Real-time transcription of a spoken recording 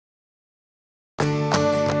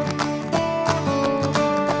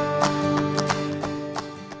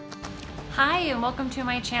and welcome to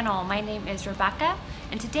my channel. My name is Rebecca,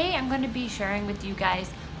 and today I'm going to be sharing with you guys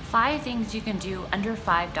 5 things you can do under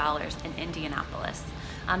 $5 in Indianapolis.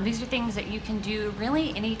 These are things that you can do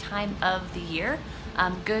really any time of the year,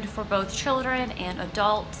 good for both children and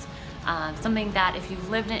adults. Something that if you've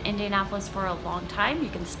lived in Indianapolis for a long time, you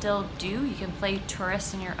can still do. You can play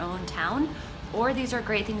tourist in your own town, or these are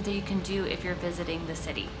great things that you can do if you're visiting the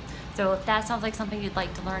city. So if that sounds like something you'd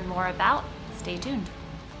like to learn more about, stay tuned.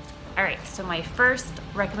 All right, so my first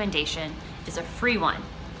recommendation is a free one.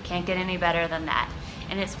 Can't get any better than that.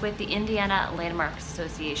 And it's with the Indiana Landmarks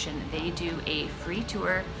Association. They do a free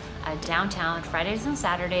tour downtown Fridays and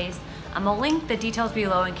Saturdays. I'll link the details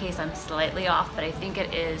below in case I'm slightly off, but I think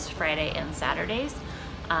it is Friday and Saturdays.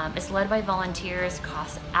 It's led by volunteers,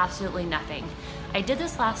 costs absolutely nothing. I did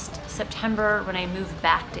this last September when I moved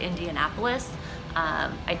back to Indianapolis.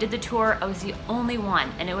 I did the tour, I was the only one,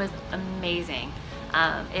 and it was amazing.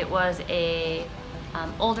 It was a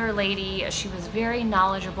older lady. She was very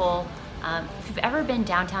knowledgeable. If you've ever been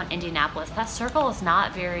downtown Indianapolis, that circle is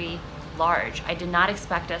not very large. I did not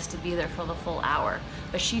expect us to be there for the full hour,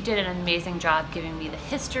 but she did an amazing job giving me the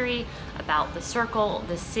history about the circle,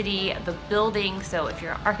 the city, the building. So if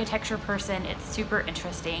you're an architecture person, it's super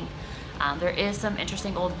interesting. There is some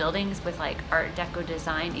interesting old buildings with like Art Deco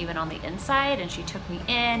design even on the inside, and she took me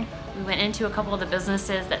in. We went into a couple of the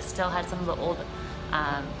businesses that still had some of the old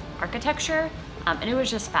architecture, and it was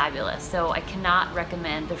just fabulous. So I cannot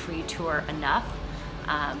recommend the free tour enough.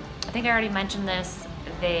 I think I already mentioned this.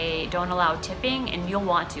 They don't allow tipping, and you'll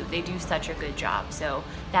want to. They do such a good job. So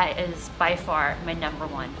that is by far my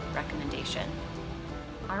 #1 recommendation.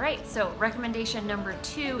 All right, so recommendation number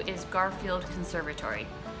 2 is Garfield Conservatory.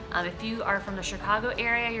 If you are from the Chicago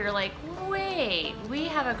area, you're like, wait, we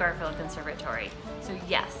have a Garfield Conservatory. So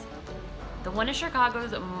yes, the one in Chicago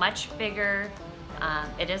is much bigger.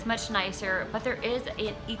 It is much nicer, but there is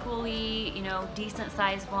an equally, decent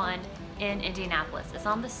sized one in Indianapolis. It's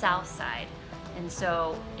on the south side, and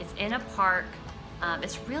so it's in a park.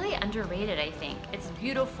 It's really underrated, I think. It's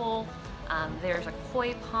beautiful. There's a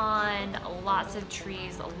koi pond, lots of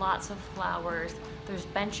trees, lots of flowers. There's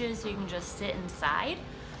benches so you can just sit inside.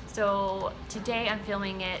 So today I'm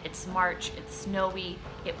filming it, it's March, it's snowy,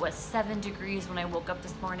 it was 7 degrees when I woke up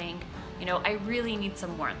this morning. I really need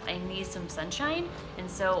some warmth, I need some sunshine, and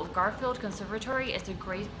so Garfield Conservatory is a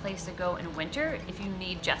great place to go in winter if you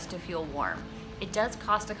need just to feel warm. It does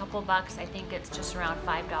cost a couple bucks, I think it's just around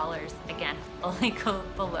 $5. Again, I'll link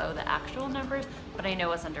below the actual numbers, but I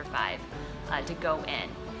know it's under 5 to go in.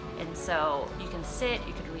 And so you can sit,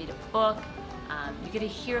 you can read a book, you get to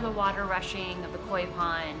hear the water rushing of the koi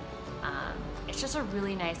pond. It's just a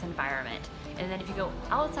really nice environment. And then if you go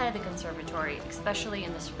outside of the conservatory, especially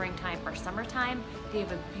in the springtime or summertime, they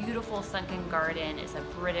have a beautiful sunken garden. It's a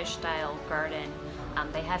British style garden.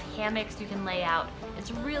 They have hammocks you can lay out.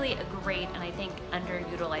 It's really a great and I think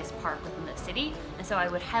underutilized park within the city. And so I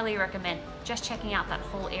would highly recommend just checking out that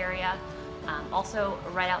whole area. Also,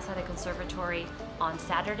 right outside the conservatory on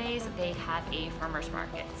Saturdays, they have a farmer's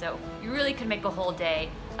market. So you really could make a whole day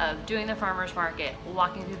of doing the farmer's market,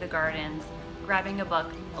 walking through the gardens, grabbing a book,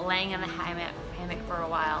 laying in the hammock for a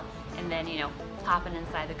while, and then, popping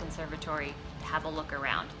inside the conservatory to have a look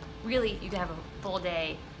around. Really, you can have a full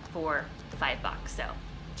day for $5. So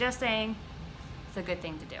just saying, it's a good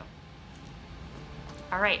thing to do.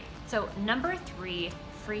 All right, so number 3,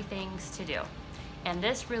 free things to do. And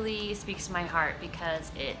this really speaks to my heart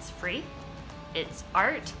because it's free, it's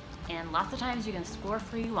art, and lots of times you can score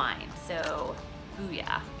free wine. So,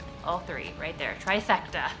 booyah, all 3 right there,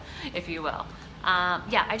 trifecta, if you will.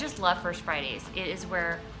 Yeah, I just love First Fridays. It is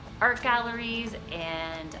where art galleries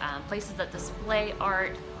and places that display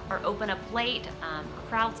art are open up late.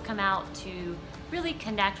 Crowds come out to really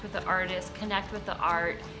connect with the artists, connect with the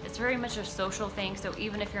art. It's very much a social thing, so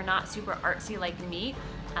even if you're not super artsy like me,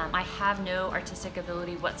 I have no artistic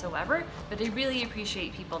ability whatsoever, but I really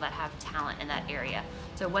appreciate people that have talent in that area.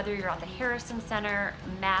 So whether you're at the Harrison Center,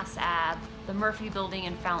 Mass Ave, the Murphy Building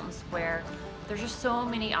in Fountain Square, there's just so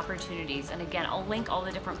many opportunities. And again, I'll link all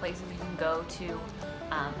the different places you can go to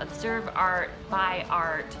observe art, buy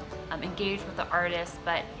art, engage with the artists,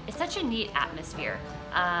 but it's such a neat atmosphere.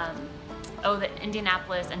 Oh, the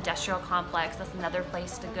Indianapolis Industrial Complex, that's another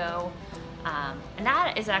place to go. And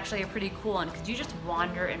that is actually a pretty cool one because you just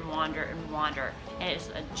wander and wander and wander, and it's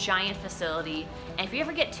a giant facility. And if you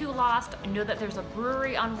ever get too lost, know that there's a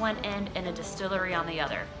brewery on one end and a distillery on the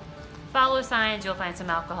other. Follow signs, you'll find some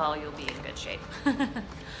alcohol, you'll be in good shape.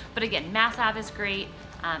 But again, Mass Ave is great,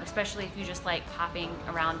 especially if you just like popping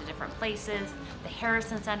around to different places. The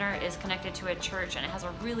Harrison Center is connected to a church and it has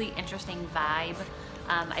a really interesting vibe.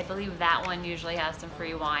 I believe that one usually has some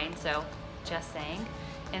free wine, so just saying.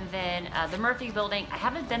 And then the Murphy Building, I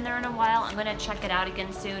haven't been there in a while. I'm gonna check it out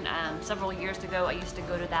again soon. Several years ago, I used to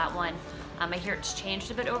go to that one. I hear it's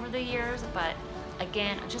changed a bit over the years, but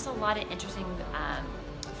again, just a lot of interesting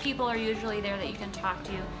people are usually there that you can talk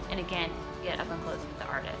to, and again, get up and close with the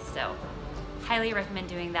artists. So highly recommend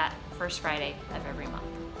doing that first Friday of every month.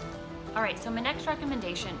 All right, so my next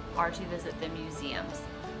recommendation are to visit the museums.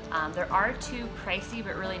 There are 2 pricey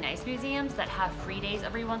but really nice museums that have free days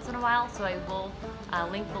every once in a while, so I will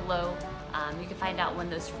link below. You can find out when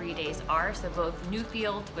those free days are. So both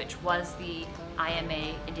Newfields, which was the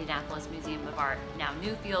IMA, Indianapolis Museum of Art, now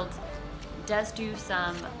Newfields, does do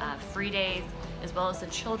some free days, as well as the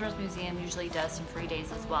Children's Museum usually does some free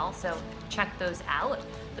days as well, so check those out.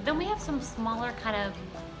 But then we have some smaller kind of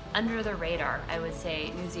under the radar, I would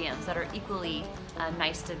say, museums that are equally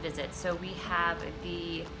nice to visit. So we have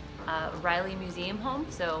the Riley Museum Home.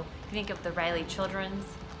 So if you think of the Riley Children's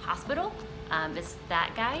Hospital, it's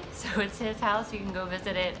that guy. So it's his house. You can go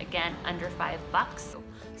visit it, again, under $5.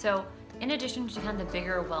 So in addition to kind of the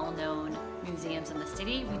bigger, well-known museums in the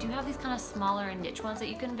city, we do have these kind of smaller and niche ones that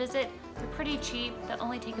you can visit. They're pretty cheap. They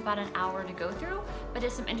only take about an hour to go through, but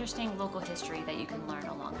it's some interesting local history that you can learn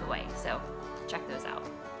along the way. So check those out.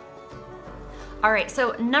 All right,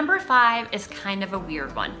 so number 5 is kind of a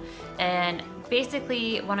weird one. And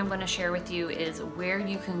basically what I'm gonna share with you is where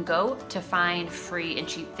you can go to find free and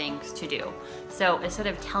cheap things to do. So instead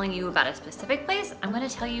of telling you about a specific place, I'm gonna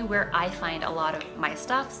tell you where I find a lot of my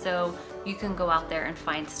stuff, so you can go out there and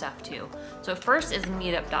find stuff too. So first is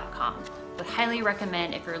meetup.com. Would highly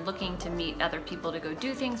recommend if you're looking to meet other people to go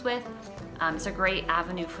do things with. It's a great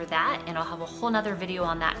avenue for that, and I'll have a whole nother video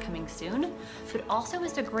on that coming soon. But also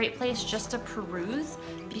is a great place just to peruse,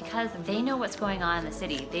 because they know what's going on in the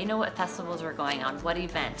city. They know what festivals are going on, what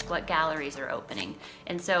events, what galleries are opening.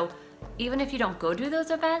 And so even if you don't go to those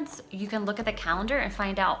events, you can look at the calendar and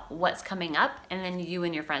find out what's coming up, and then you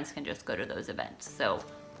and your friends can just go to those events. So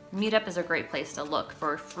Meetup is a great place to look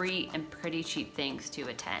for free and pretty cheap things to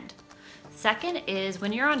attend. Second is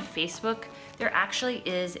when you're on Facebook, there actually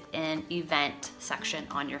is an event section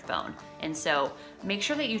on your phone. And so make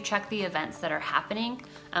sure that you check the events that are happening,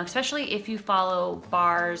 especially if you follow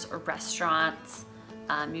bars or restaurants,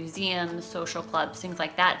 museums, social clubs, things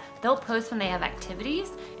like that. They'll post when they have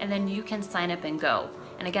activities, and then you can sign up and go.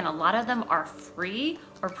 And again, a lot of them are free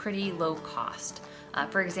or pretty low cost.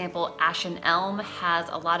 For example, Ash and Elm has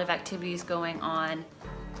a lot of activities going on.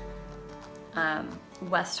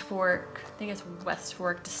 West Fork, I think it's West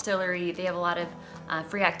Fork Distillery, they have a lot of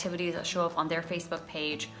free activities that show up on their Facebook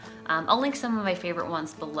page. I'll link some of my favorite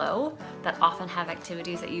ones below that often have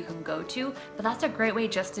activities that you can go to, but that's a great way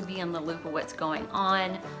just to be in the loop of what's going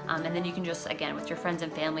on, and then you can just, again, with your friends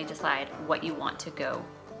and family, decide what you want to go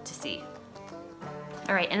to see.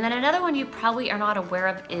 All right, and then another one you probably are not aware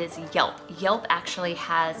of is Yelp. Yelp actually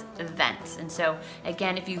has events. And so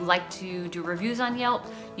again, if you like to do reviews on Yelp,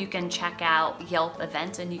 you can check out Yelp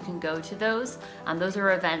events and you can go to those. Those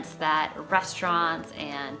are events that restaurants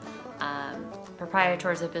and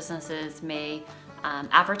proprietors of businesses may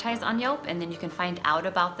advertise on Yelp, and then you can find out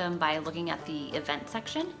about them by looking at the event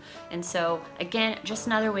section. And so again, just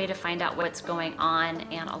another way to find out what's going on,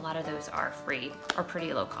 and a lot of those are free or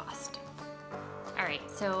pretty low cost. All right,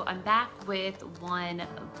 so I'm back with one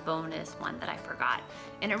bonus one that I forgot,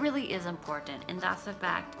 and it really is important, and that's the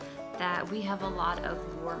fact that we have a lot of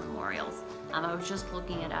war memorials. I was just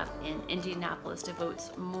looking it up, and Indianapolis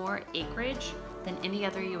devotes more acreage than any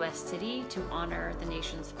other US city to honor the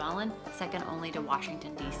nation's fallen, second only to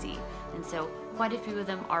Washington, D.C. And so quite a few of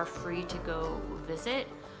them are free to go visit.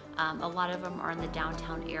 A lot of them are in the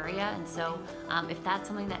downtown area, and so if that's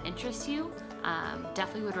something that interests you,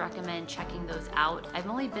 definitely would recommend checking those out. I've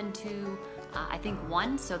only been to I think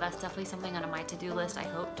one, so that's definitely something on my to-do list. I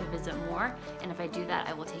hope to visit more, and if I do that,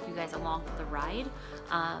 I will take you guys along for the ride,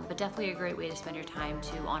 but definitely a great way to spend your time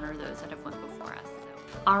to honor those that have went before us.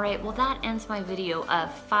 Alright, well that ends my video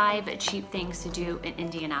of 5 cheap things to do in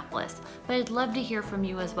Indianapolis, but I'd love to hear from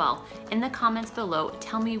you as well. In the comments below,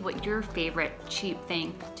 tell me what your favorite cheap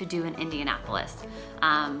thing to do in Indianapolis.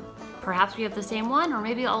 Perhaps we have the same one, or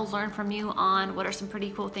maybe I'll learn from you on what are some pretty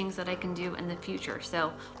cool things that I can do in the future.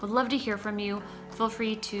 So would love to hear from you. Feel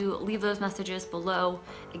free to leave those messages below.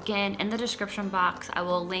 Again, in the description box, I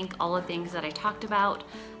will link all the things that I talked about.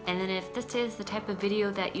 And then if this is the type of video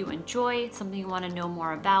that you enjoy, something you want to know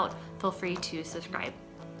more about, feel free to subscribe.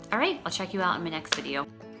 All right, I'll check you out in my next video.